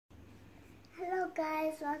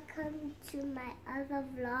guys, welcome to my other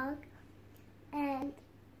vlog, and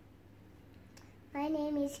my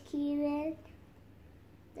name is Kiran.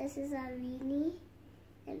 This is Arini,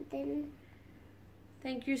 and then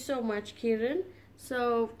thank you so much, Kiran.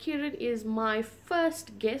 So Kiran is my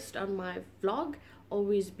first guest on my vlog,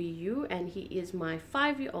 Always Be You, and he is my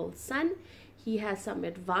 5-year-old son. He has some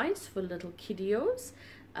advice for little kiddios.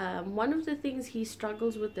 One of the things he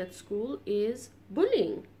struggles with at school is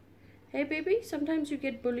bullying. Hey baby, sometimes you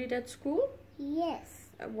get bullied at school? yes,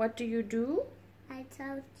 What do you do? I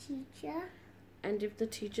tell teacher, And if the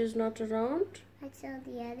teacher's not around? I tell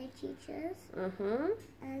the other teachers,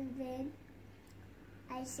 and then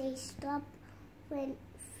I say stop when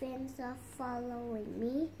friends are following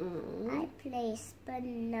me. I play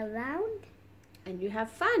spin around. And you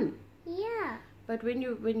have fun. Yeah, But when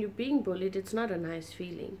you're being bullied, it's not a nice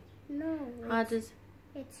feeling. no,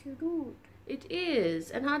 it's rude. It is.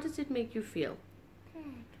 And how does it make you feel? Bad.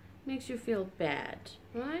 Makes you feel bad,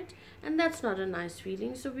 right? And that's not a nice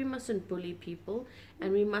feeling. So we mustn't bully people,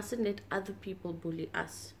 and we mustn't let other people bully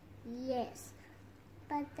us. Yes,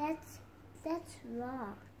 but that's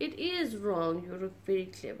wrong. It is wrong. You're a very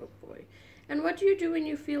clever boy. And what do you do when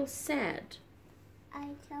you feel sad? I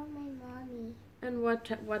tell my mommy. And what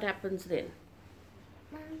happens then?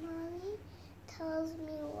 My mommy tells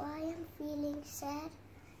me why I'm feeling sad,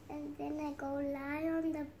 and then I go lie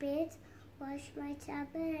on the bed, wash my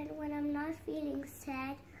tablet, and when I'm not feeling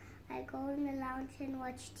sad, I go in the lounge and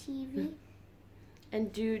watch TV.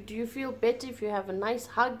 And do you feel better if you have a nice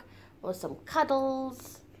hug or some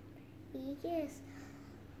cuddles? Yes,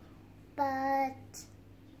 but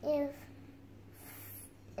if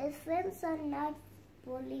friends are not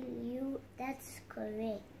bullying you, that's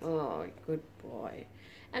correct. Oh, good boy.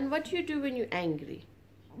 And what do you do when you're angry?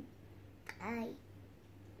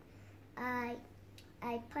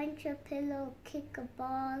 I punch a pillow, kick a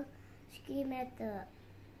ball, scream at the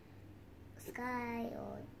sky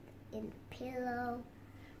or in the pillow.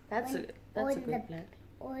 That's a good plan.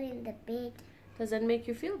 Or in the bed. Does that make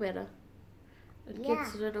you feel better? It Yeah.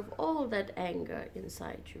 gets rid of all that anger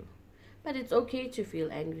inside you. But it's okay to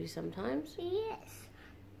feel angry sometimes. Yes.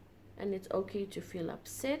 And it's okay to feel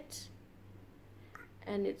upset.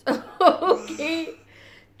 And it's okay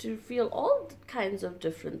to feel all kinds of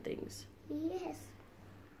different things. Yes.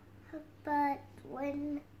 But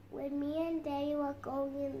when me and Daddy were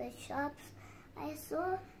going in the shops, I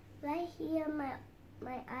saw right here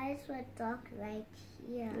my eyes were dark right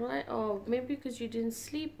here. Right? Oh, maybe because you didn't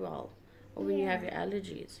sleep well. Or when you have your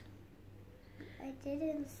allergies. I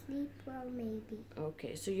didn't sleep well, maybe.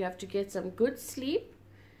 Okay, so you have to get some good sleep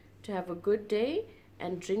to have a good day,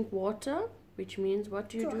 and drink water, which means what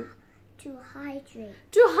do you do? To hydrate.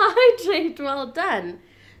 To hydrate. Well done.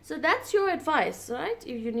 So that's your advice, right?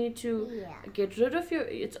 If you need to get rid of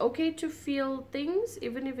it's okay to feel things,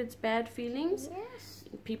 even if it's bad feelings. Yes.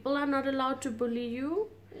 People are not allowed to bully you.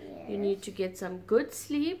 Yes. You need to get some good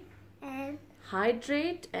sleep, And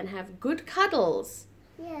hydrate, and have good cuddles.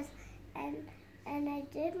 yes, and I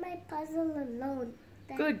did my puzzle alone.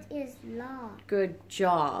 Good. That is long. Good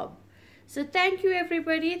job. So thank you,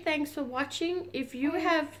 everybody. Thanks for watching. If you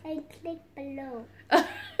have... And click below.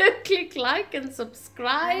 click like and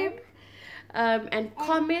subscribe. And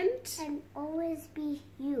comment. And always be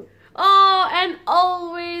you. Oh, and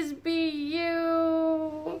always be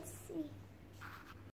you. It's